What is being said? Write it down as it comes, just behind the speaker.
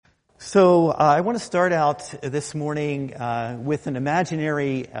I want to start out this morning with an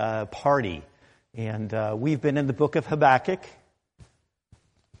imaginary party. And we've been in the book of Habakkuk.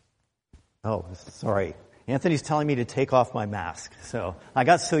 Oh, sorry. Anthony's telling me to take off my mask. So I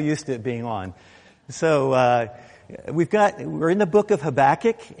got so used to it being on. We're in the book of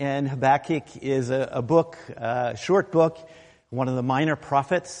Habakkuk, and Habakkuk is a book, short book, one of the minor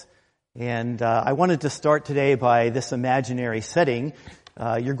prophets. And I wanted to start today by this imaginary setting.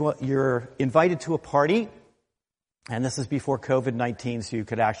 You're invited to a party, and this is before COVID-19, so you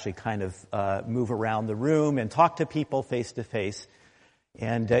could actually kind of move around the room and talk to people face to face.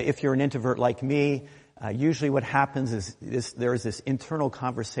 And if you're an introvert like me, usually what happens is there's this internal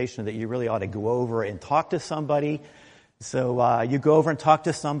conversation that you really ought to go over and talk to somebody. So you go over and talk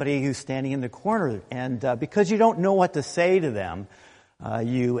to somebody who's standing in the corner, and because you don't know what to say to them,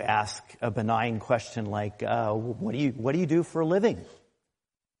 you ask a benign question like, what do you do for a living?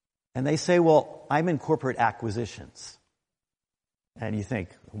 And they say, well, I'm in corporate acquisitions. And you think,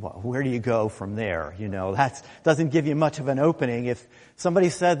 well, where do you go from there? You know, that doesn't give you much of an opening. If somebody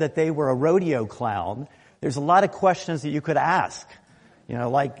said that they were a rodeo clown, there's a lot of questions that you could ask. You know,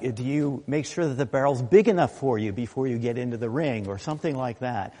 like, do you make sure that the barrel's big enough for you before you get into the ring or something like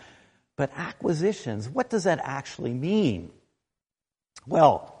that? But acquisitions, what does that actually mean?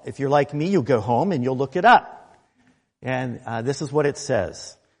 Well, if you're like me, you'll go home and you'll look it up. And this is what it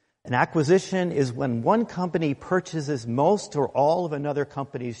says. An acquisition is when one company purchases most or all of another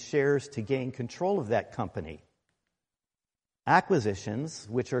company's shares to gain control of that company. Acquisitions,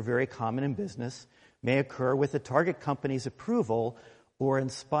 which are very common in business, may occur with the target company's approval or in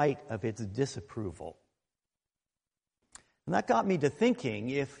spite of its disapproval. And that got me to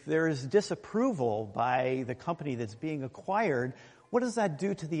thinking, if there is disapproval by the company that's being acquired, what does that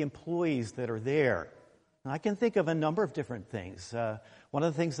do to the employees that are there? And I can think of a number of different things. One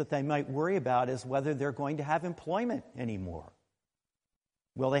of the things that they might worry about is whether they're going to have employment anymore.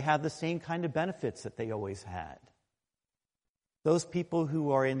 Will they have the same kind of benefits that they always had? Those people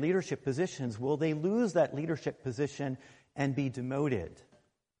who are in leadership positions, will they lose that leadership position and be demoted?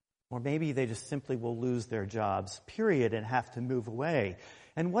 Or maybe they just simply will lose their jobs, period, and have to move away.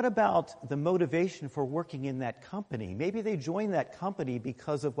 And what about the motivation for working in that company? Maybe they join that company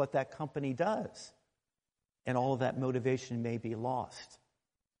because of what that company does. And all of that motivation may be lost.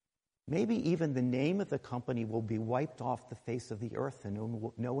 Maybe even the name of the company will be wiped off the face of the earth and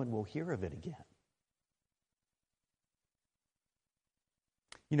no one will hear of it again.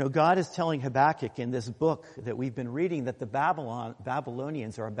 You know, God is telling Habakkuk in this book that we've been reading that the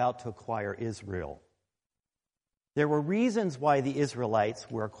Babylonians are about to acquire Israel. There were reasons why the Israelites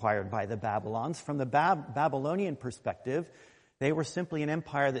were acquired by the Babylons. From the Babylonian perspective, they were simply an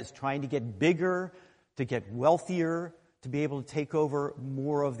empire that's trying to get bigger, to get wealthier, to be able to take over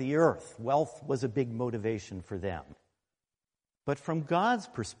more of the earth. Wealth was a big motivation for them. But from God's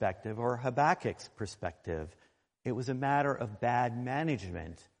perspective, or Habakkuk's perspective, it was a matter of bad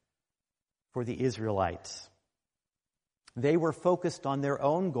management for the Israelites. They were focused on their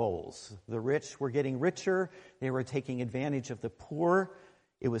own goals. The rich were getting richer. They were taking advantage of the poor.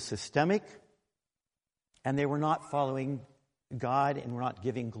 It was systemic. And they were not following God and were not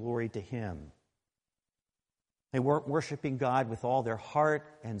giving glory to Him. They weren't worshiping God with all their heart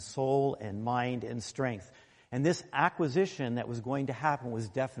and soul and mind and strength. And this acquisition that was going to happen was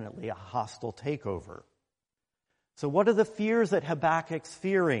definitely a hostile takeover. So what are the fears that Habakkuk's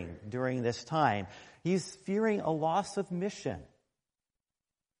fearing during this time? He's fearing a loss of mission.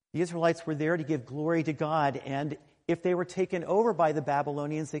 The Israelites were there to give glory to God, and if they were taken over by the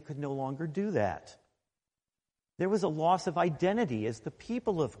Babylonians, they could no longer do that. There was a loss of identity as the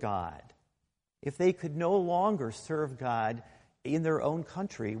people of God. If they could no longer serve God in their own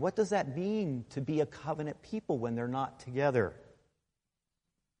country, what does that mean to be a covenant people when they're not together?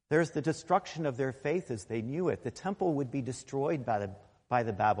 There's the destruction of their faith as they knew it. The temple would be destroyed by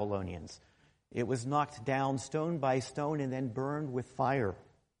the Babylonians. It was knocked down stone by stone and then burned with fire.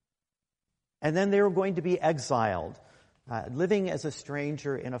 And then they were going to be exiled, living as a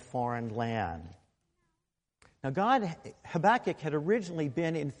stranger in a foreign land. Now Habakkuk had originally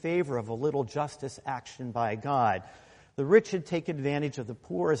been in favor of a little justice action by God. The rich had taken advantage of the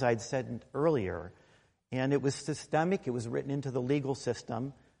poor, as I'd said earlier, and it was systemic. It was written into the legal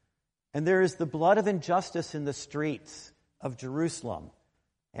system. And there is the blood of injustice in the streets of Jerusalem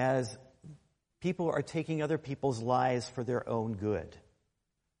as people are taking other people's lives for their own good.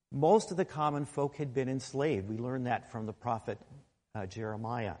 Most of the common folk had been enslaved. We learned that from the prophet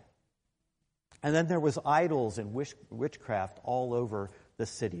Jeremiah. And then there was idols and witchcraft all over the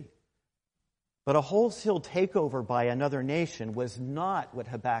city. But a wholesale takeover by another nation was not what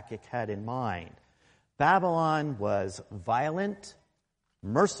Habakkuk had in mind. Babylon was violent,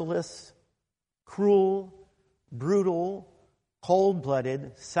 merciless, cruel, brutal,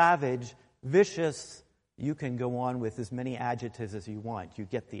 cold-blooded, savage, vicious. You can go on with as many adjectives as you want. You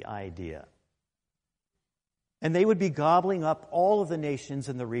get the idea. And they would be gobbling up all of the nations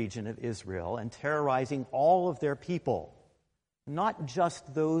in the region of Israel and terrorizing all of their people. Not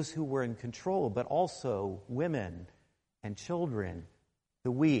just those who were in control, but also women and children,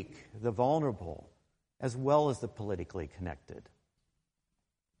 the weak, the vulnerable, as well as the politically connected.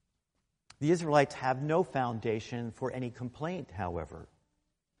 The Israelites have no foundation for any complaint, however.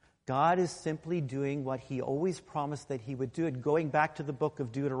 God is simply doing what he always promised that he would do. And going back to the book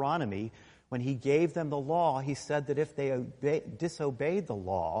of Deuteronomy, when he gave them the law, he said that if they disobeyed the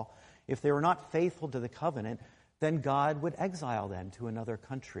law, if they were not faithful to the covenant, then God would exile them to another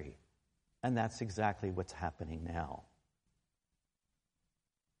country. And that's exactly what's happening now.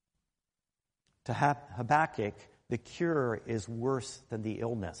 To Habakkuk, the cure is worse than the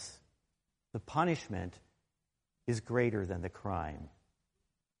illness. The punishment is greater than the crime.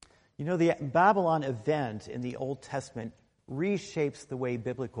 You know, the Babylon event in the Old Testament reshapes the way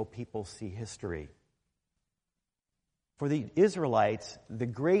biblical people see history. For the Israelites, the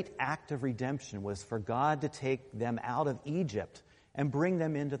great act of redemption was for God to take them out of Egypt and bring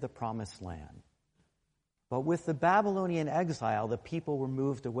them into the Promised Land. But with the Babylonian exile, the people were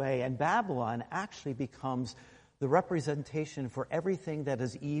moved away, and Babylon actually becomes the representation for everything that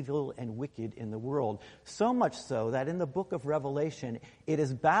is evil and wicked in the world. So much so that in the book of Revelation, it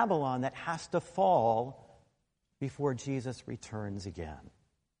is Babylon that has to fall before Jesus returns again.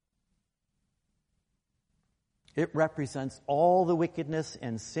 It represents all the wickedness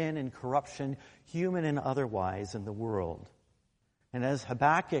and sin and corruption, human and otherwise, in the world. And as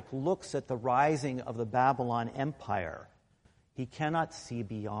Habakkuk looks at the rising of the Babylon Empire, he cannot see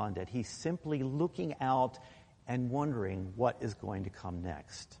beyond it. He's simply looking out and wondering what is going to come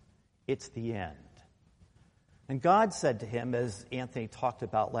next. It's the end. And God said to him, as Anthony talked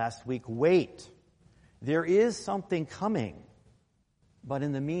about last week, wait, there is something coming, but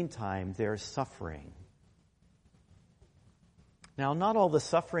in the meantime, there's suffering. Now, not all the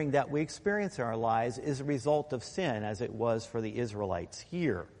suffering that we experience in our lives is a result of sin, as it was for the Israelites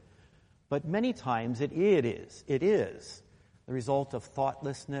here. But many times it is the result of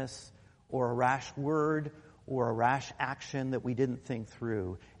thoughtlessness or a rash word or a rash action that we didn't think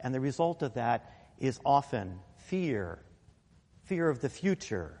through. And the result of that is often fear of the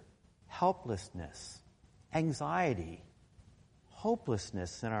future, helplessness, anxiety,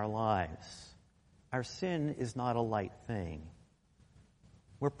 hopelessness in our lives. Our sin is not a light thing.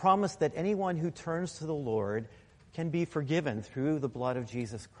 We're promised that anyone who turns to the Lord can be forgiven through the blood of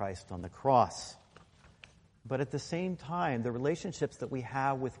Jesus Christ on the cross. But at the same time, the relationships that we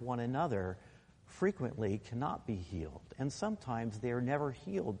have with one another frequently cannot be healed. And sometimes they are never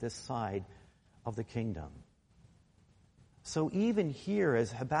healed this side of the kingdom. So even here,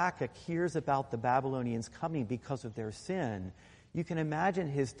 as Habakkuk hears about the Babylonians coming because of their sin, you can imagine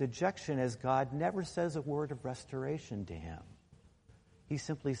his dejection as God never says a word of restoration to him. He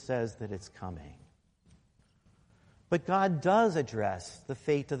simply says that it's coming. But God does address the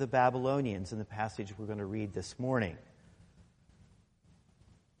fate of the Babylonians in the passage we're going to read this morning.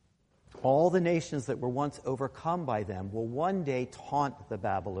 All the nations that were once overcome by them will one day taunt the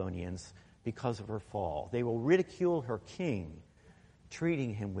Babylonians because of her fall. They will ridicule her king,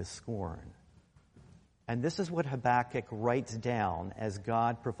 treating him with scorn. And this is what Habakkuk writes down as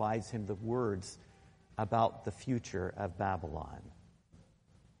God provides him the words about the future of Babylon.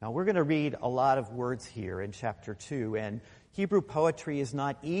 Now, we're going to read a lot of words here in chapter 2, and Hebrew poetry is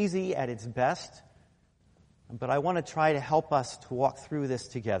not easy at its best, but I want to try to help us to walk through this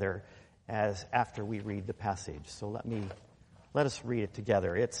together after we read the passage. So let us read it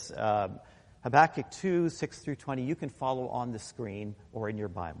together. It's Habakkuk 2, 6 through 20. You can follow on the screen or in your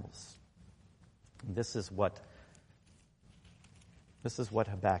Bibles. This is what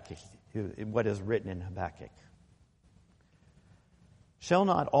Habakkuk, what is written in Habakkuk. Shall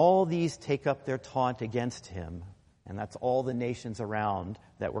not all these take up their taunt against him? And that's all the nations around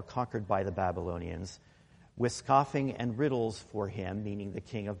that were conquered by the Babylonians, with scoffing and riddles for him, meaning the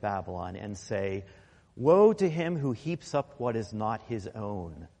king of Babylon, and say, woe to him who heaps up what is not his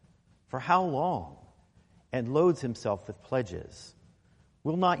own. For how long? And loads himself with pledges.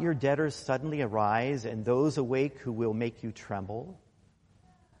 Will not your debtors suddenly arise, and those awake who will make you tremble?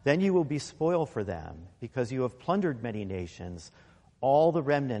 Then you will be spoil for them, because you have plundered many nations. All the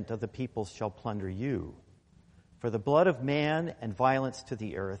remnant of the peoples shall plunder you. for the blood of man and violence to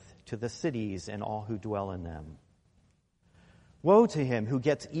the earth, to the cities and all who dwell in them. Woe to him who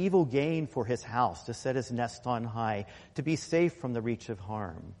gets evil gain for his house, to set his nest on high, to be safe from the reach of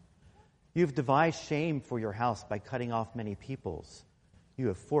harm. You've devised shame for your house by cutting off many peoples. You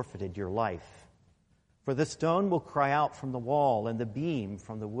have forfeited your life. For the stone will cry out from the wall, and the beam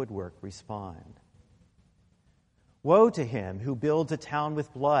from the woodwork respond. Woe to him who builds a town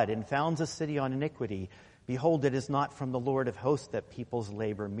with blood and founds a city on iniquity. Behold, it is not from the Lord of hosts that peoples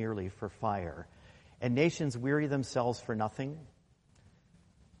labor merely for fire, and nations weary themselves for nothing.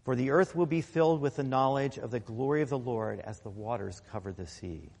 For the earth will be filled with the knowledge of the glory of the Lord as the waters cover the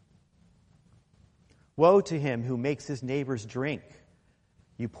sea. Woe to him who makes his neighbors drink.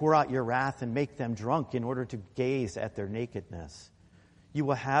 You pour out your wrath and make them drunk in order to gaze at their nakedness. You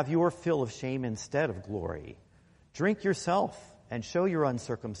will have your fill of shame instead of glory. Drink yourself and show your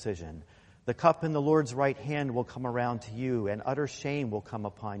uncircumcision. The cup in the Lord's right hand will come around to you, and utter shame will come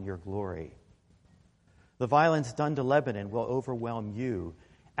upon your glory. The violence done to Lebanon will overwhelm you,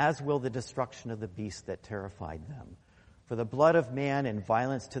 as will the destruction of the beast that terrified them. For the blood of man and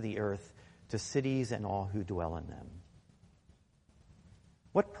violence to the earth, to cities and all who dwell in them.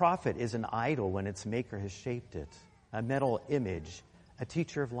 What profit is an idol when its maker has shaped it? A metal image, a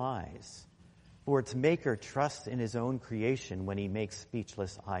teacher of lies. For its maker trusts in his own creation when he makes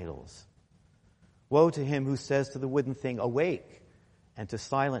speechless idols. Woe to him who says to the wooden thing, awake, and to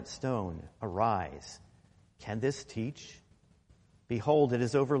silent stone, arise. Can this teach? Behold, it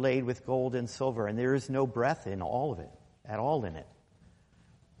is overlaid with gold and silver, and there is no breath in all of it, at all in it.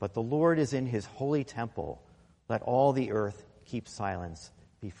 But the Lord is in his holy temple. Let all the earth keep silence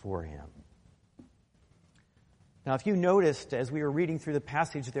before him. Now, if you noticed, as we were reading through the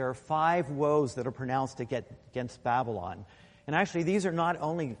passage, there are 5 woes that are pronounced against Babylon. And actually, these are not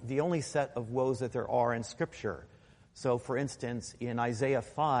only the only set of woes that there are in Scripture. So, for instance, in Isaiah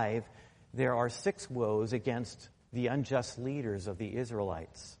 5, there are 6 woes against the unjust leaders of the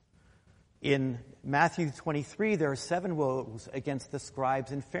Israelites. In Matthew 23, there are 7 woes against the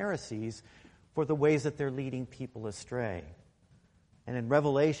scribes and Pharisees for the ways that they're leading people astray. And in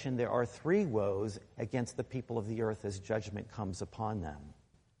Revelation, there are 3 woes against the people of the earth as judgment comes upon them.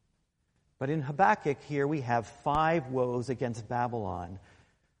 But in Habakkuk here, we have 5 woes against Babylon.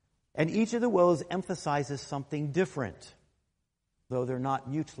 And each of the woes emphasizes something different, though they're not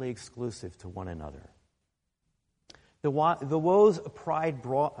mutually exclusive to one another. The woes apply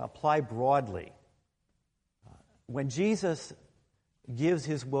broadly. When Jesus gives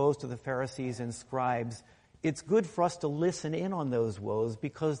his woes to the Pharisees and scribes, it's good for us to listen in on those woes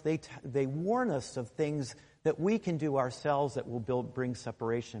because they warn us of things that we can do ourselves that will bring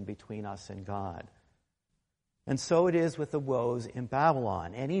separation between us and God. And so it is with the woes in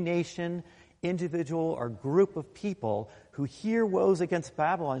Babylon. Any nation, individual, or group of people who hear woes against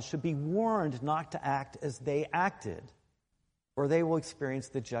Babylon should be warned not to act as they acted, or they will experience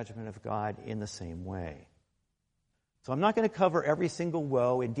the judgment of God in the same way. So I'm not going to cover every single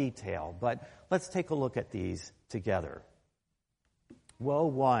woe in detail, but let's take a look at these together. Woe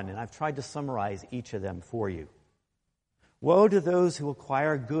 1, and I've tried to summarize each of them for you. Woe to those who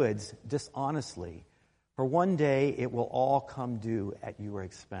acquire goods dishonestly, for one day it will all come due at your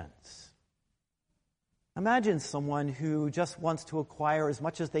expense. Imagine someone who just wants to acquire as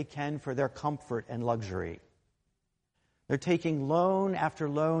much as they can for their comfort and luxury. They're taking loan after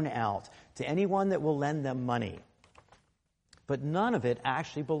loan out to anyone that will lend them money. But none of it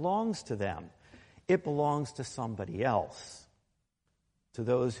actually belongs to them. It belongs to somebody else, to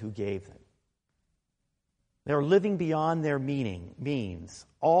those who gave them. They're living beyond their means.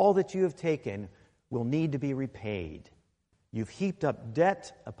 All that you have taken will need to be repaid. You've heaped up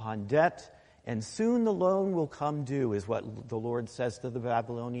debt upon debt, and soon the loan will come due, is what the Lord says to the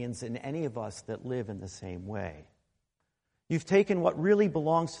Babylonians and any of us that live in the same way. You've taken what really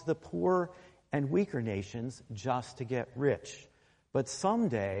belongs to the poor and weaker nations just to get rich. But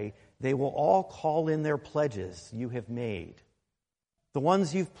someday they will all call in their pledges you have made. The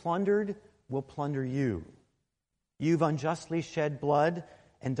ones you've plundered will plunder you. You've unjustly shed blood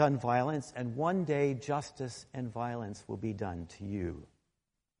and done violence, and one day justice and violence will be done to you.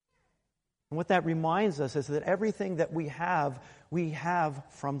 And what that reminds us is that everything that we have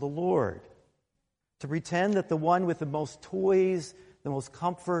from the Lord. To pretend that the one with the most toys, the most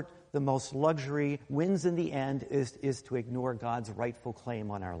comfort, the most luxury wins in the end is to ignore God's rightful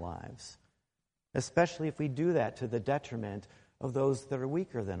claim on our lives. Especially if we do that to the detriment of those that are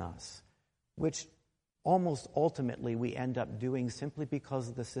weaker than us, which almost ultimately we end up doing simply because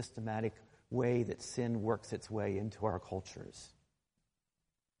of the systematic way that sin works its way into our cultures.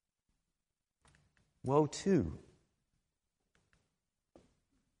 Woe 2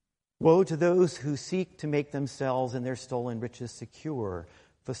 Woe to those who seek to make themselves and their stolen riches secure,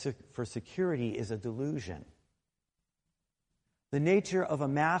 for security is a delusion. The nature of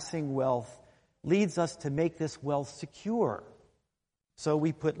amassing wealth leads us to make this wealth secure. So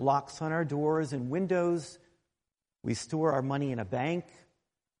we put locks on our doors and windows. We store our money in a bank.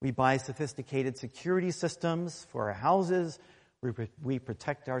 We buy sophisticated security systems for our houses. We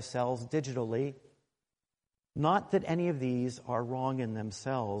protect ourselves digitally. Not that any of these are wrong in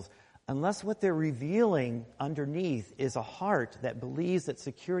themselves, unless what they're revealing underneath is a heart that believes that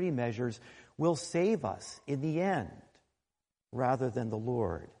security measures will save us in the end, rather than the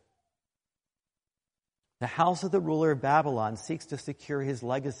Lord. The house of the ruler of Babylon seeks to secure his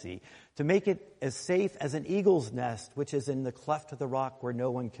legacy, to make it as safe as an eagle's nest, which is in the cleft of the rock where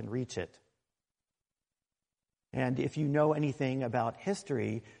no one can reach it. And if you know anything about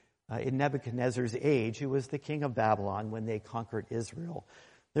history, in Nebuchadnezzar's age, who was the king of Babylon when they conquered Israel,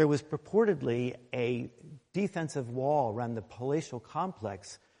 there was purportedly a defensive wall around the palatial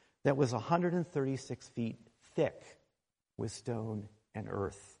complex that was 136 feet thick with stone and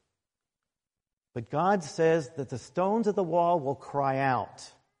earth. But God says that the stones of the wall will cry out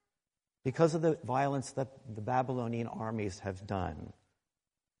because of the violence that the Babylonian armies have done.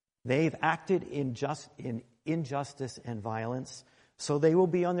 They've acted in injustice and violence, so they will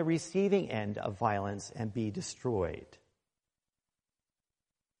be on the receiving end of violence and be destroyed.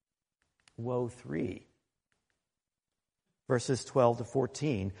 Woe 3. Verses 12 to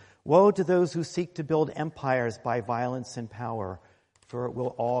 14. Woe to those who seek to build empires by violence and power, for it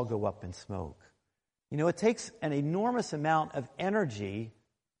will all go up in smoke. You know, it takes an enormous amount of energy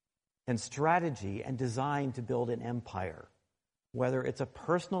and strategy and design to build an empire. Whether it's a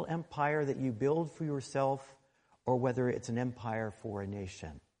personal empire that you build for yourself or whether it's an empire for a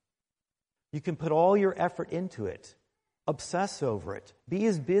nation. You can put all your effort into it, obsess over it, be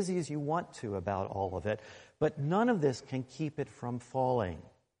as busy as you want to about all of it, but none of this can keep it from falling.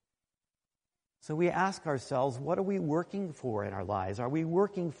 So we ask ourselves, what are we working for in our lives? Are we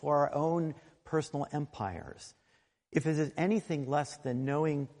working for our own personal empires? If it is anything less than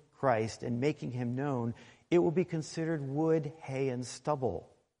knowing Christ and making him known, it will be considered wood, hay, and stubble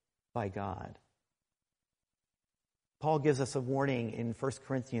by God. Paul gives us a warning in 1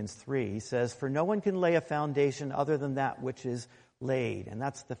 Corinthians 3. He says, "For no one can lay a foundation other than that which is laid," and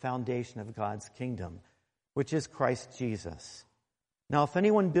that's the foundation of God's kingdom, which is Christ Jesus. "Now, if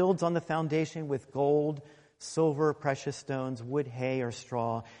anyone builds on the foundation with gold, silver, precious stones, wood, hay, or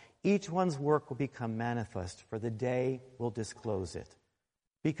straw, each one's work will become manifest, for the day will disclose it,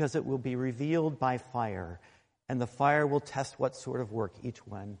 because it will be revealed by fire, and the fire will test what sort of work each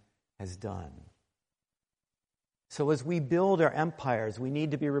one has done." So as we build our empires, we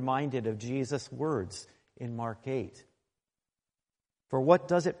need to be reminded of Jesus' words in Mark 8. "For what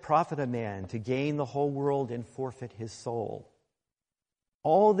does it profit a man to gain the whole world and forfeit his soul?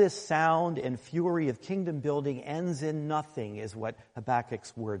 All this sound and fury of kingdom building ends in nothing," is what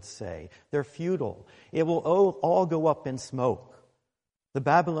Habakkuk's words say. They're futile. It will all go up in smoke. The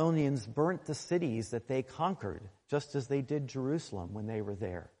Babylonians burnt the cities that they conquered, just as they did Jerusalem when they were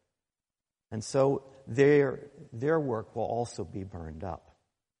there. And so their work will also be burned up.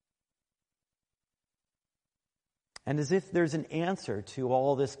 And as if there's an answer to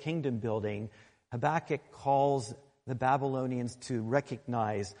all this kingdom building, Habakkuk calls the Babylonians to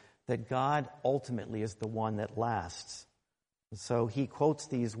recognize that God ultimately is the one that lasts. And so he quotes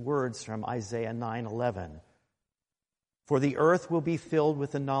these words from Isaiah 9:11. "For the earth will be filled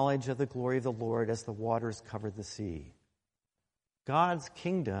with the knowledge of the glory of the Lord as the waters cover the sea." God's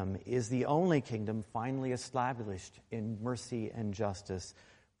kingdom is the only kingdom finally established in mercy and justice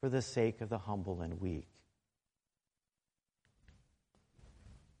for the sake of the humble and weak.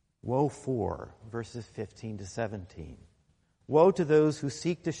 Woe 4, verses 15 to 17. "Woe to those who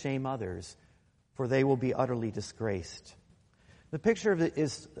seek to shame others, for they will be utterly disgraced." The picture of it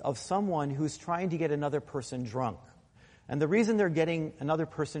is of someone who's trying to get another person drunk. And the reason they're getting another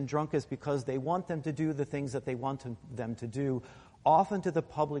person drunk is because they want them to do the things that they want them to do, often to the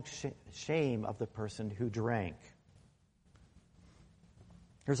public shame of the person who drank.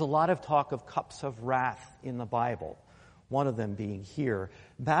 There's a lot of talk of cups of wrath in the Bible, one of them being here.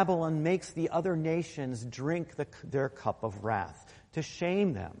 Babylon makes the other nations drink their cup of wrath to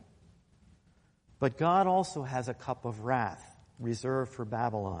shame them. But God also has a cup of wrath reserved for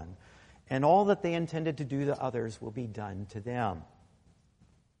Babylon, and all that they intended to do to others will be done to them.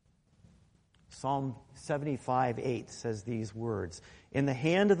 Psalm 75:8 says these words, "In the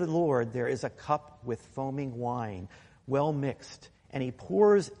hand of the Lord there is a cup with foaming wine, well mixed, and he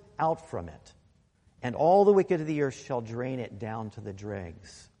pours out from it, and all the wicked of the earth shall drain it down to the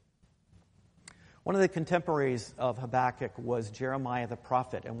dregs." One of the contemporaries of Habakkuk was Jeremiah the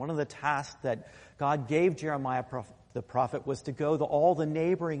prophet, and one of the tasks that God gave Jeremiah the prophet was to go to all the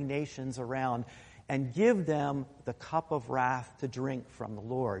neighboring nations around and give them the cup of wrath to drink from the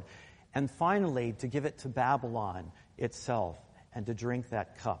Lord, and finally to give it to Babylon itself and to drink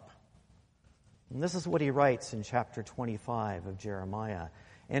that cup. And this is what he writes in chapter 25 of Jeremiah.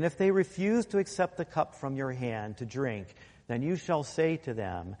 "And if they refuse to accept the cup from your hand to drink, then you shall say to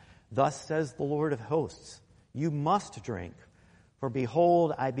them, 'Thus says the Lord of hosts, you must drink. For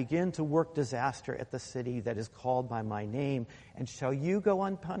behold, I begin to work disaster at the city that is called by my name. And shall you go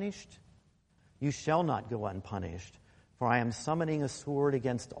unpunished? You shall not go unpunished. For I am summoning a sword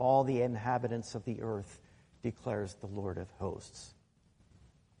against all the inhabitants of the earth, declares the Lord of hosts.'"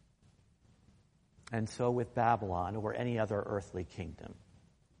 And so with Babylon or any other earthly kingdom.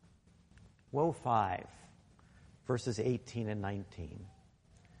 Woe 5, verses 18 and 19.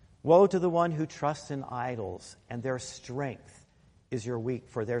 "Woe to the one who trusts in idols, and their strength is your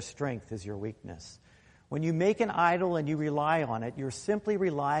for their strength is your weakness. When you make an idol and you rely on it, you're simply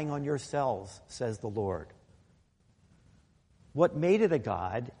relying on yourselves, says the Lord. What made it a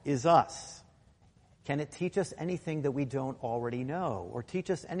god is us. Can it teach us anything that we don't already know, or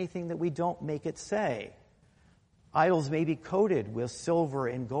teach us anything that we don't make it say? Idols may be coated with silver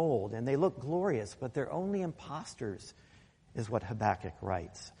and gold, and they look glorious, but they're only impostors, is what Habakkuk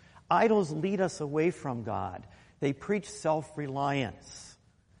writes. Idols lead us away from God. They preach self-reliance.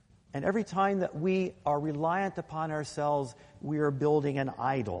 And every time that we are reliant upon ourselves, we are building an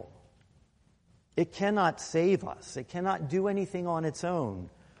idol. It cannot save us. It cannot do anything on its own.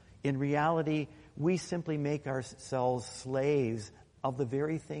 In reality, we simply make ourselves slaves of the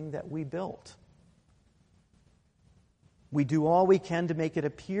very thing that we built. We do all we can to make it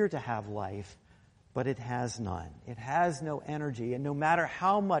appear to have life, but it has none. It has no energy, and no matter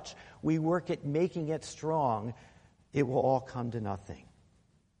how much we work at making it strong, it will all come to nothing.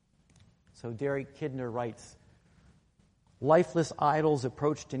 So Derek Kidner writes, lifeless idols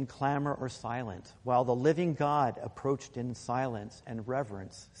approached in clamor or silent, while the living God approached in silence and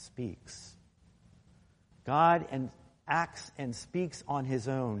reverence speaks. God acts and speaks on his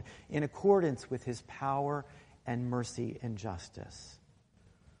own in accordance with his power and mercy and justice.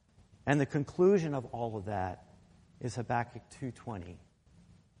 And the conclusion of all of that is Habakkuk 2:20.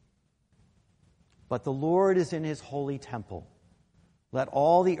 But the Lord is in his holy temple. Let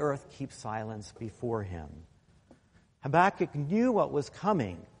all the earth keep silence before him. Habakkuk knew what was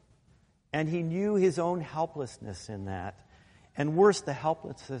coming, and he knew his own helplessness in that, and worse, the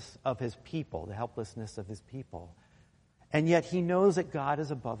helplessness of his people, And yet he knows that God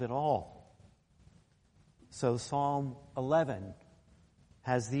is above it all. So Psalm 11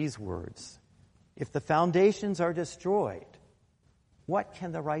 has these words, if the foundations are destroyed, what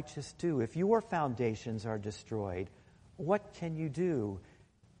can the righteous do? If your foundations are destroyed, what can you do?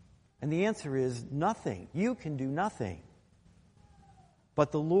 And the answer is nothing. You can do nothing.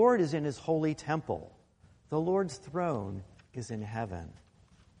 But the Lord is in his holy temple. The Lord's throne is in heaven.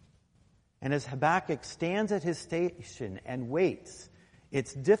 And as Habakkuk stands at his station and waits,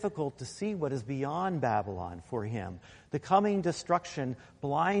 it's difficult to see what is beyond Babylon for him. The coming destruction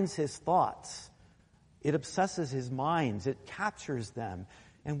blinds his thoughts. It obsesses his minds. It captures them.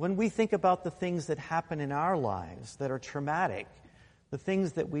 And when we think about the things that happen in our lives that are traumatic, the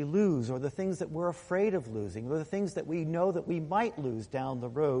things that we lose, or the things that we're afraid of losing, or the things that we know that we might lose down the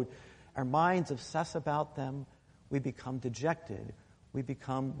road, our minds obsess about them. We become dejected.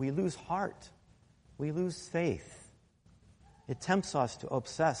 We lose heart. We lose faith. It tempts us to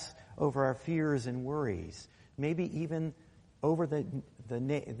obsess over our fears and worries, maybe even over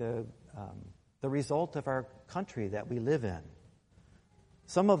the result of our country that we live in.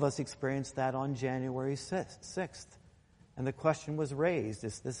 Some of us experienced that on January 6th, and the question was raised,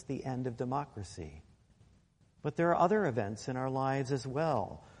 is this the end of democracy? But there are other events in our lives as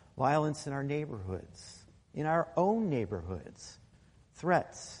well. Violence in our neighborhoods, in our own neighborhoods,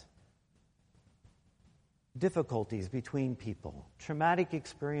 threats, difficulties between people, traumatic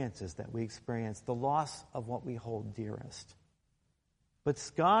experiences that we experience, the loss of what we hold dearest.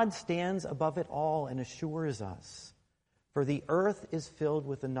 But God stands above it all and assures us, for the earth is filled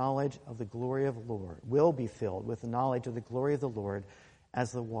with the knowledge of the glory of the Lord, will be filled with the knowledge of the glory of the Lord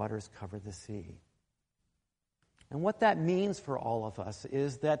as the waters cover the sea. And what that means for all of us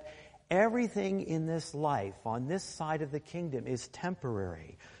is that everything in this life, on this side of the kingdom, is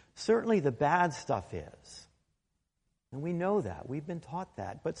temporary. Certainly the bad stuff is. And we know that. We've been taught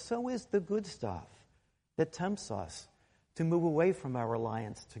that. But so is the good stuff that tempts us to move away from our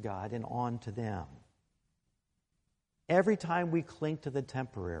reliance to God and on to them. Every time we cling to the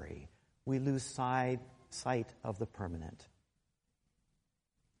temporary, we lose sight of the permanent.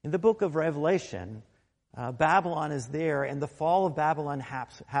 In the book of Revelation, Babylon is there, and the fall of Babylon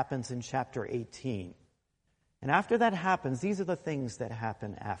happens in chapter 18. And after that happens, these are the things that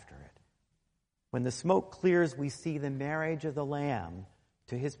happen after it. When the smoke clears, we see the marriage of the Lamb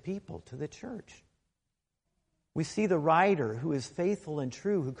to his people, to the church. We see the rider who is faithful and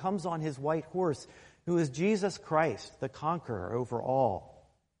true, who comes on his white horse, who is Jesus Christ, the conqueror over all.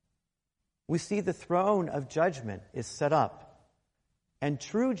 We see the throne of judgment is set up, and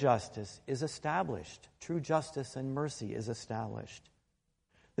true justice is established. True justice and mercy is established.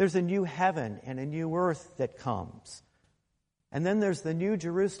 There's a new heaven and a new earth that comes. And then there's the new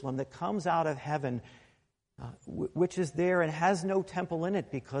Jerusalem that comes out of heaven, which is there and has no temple in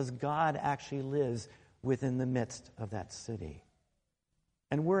it because God actually lives within the midst of that city.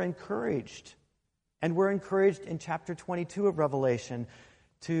 And we're encouraged. And we're encouraged in chapter 22 of Revelation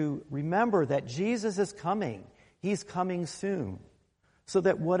to remember that Jesus is coming. He's coming soon. So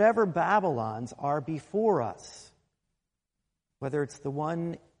that whatever Babylons are before us, whether it's the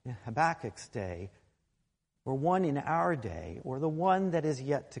one in Habakkuk's day, or one in our day, or the one that is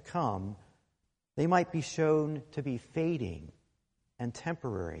yet to come, they might be shown to be fading and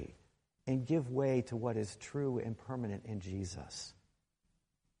temporary and give way to what is true and permanent in Jesus.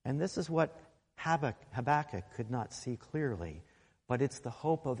 And this is what Habakkuk could not see clearly, but it's the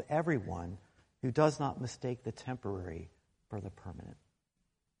hope of everyone who does not mistake the temporary for the permanent.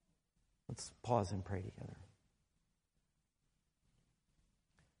 Let's pause and pray together.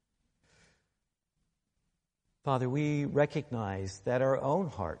 Father, we recognize that our own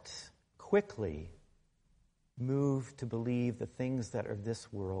hearts quickly move to believe the things that are of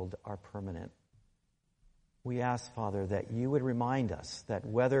this world are permanent. We ask, Father, that you would remind us that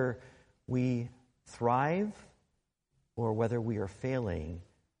whether we thrive or whether we are failing,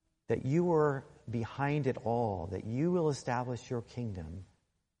 that you are behind it all, that you will establish your kingdom,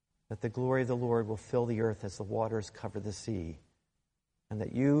 that the glory of the Lord will fill the earth as the waters cover the sea, and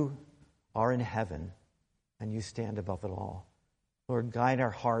that you are in heaven and you stand above it all. Lord, guide our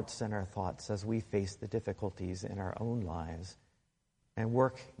hearts and our thoughts as we face the difficulties in our own lives and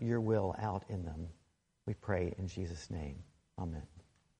work your will out in them. We pray in Jesus' name. Amen.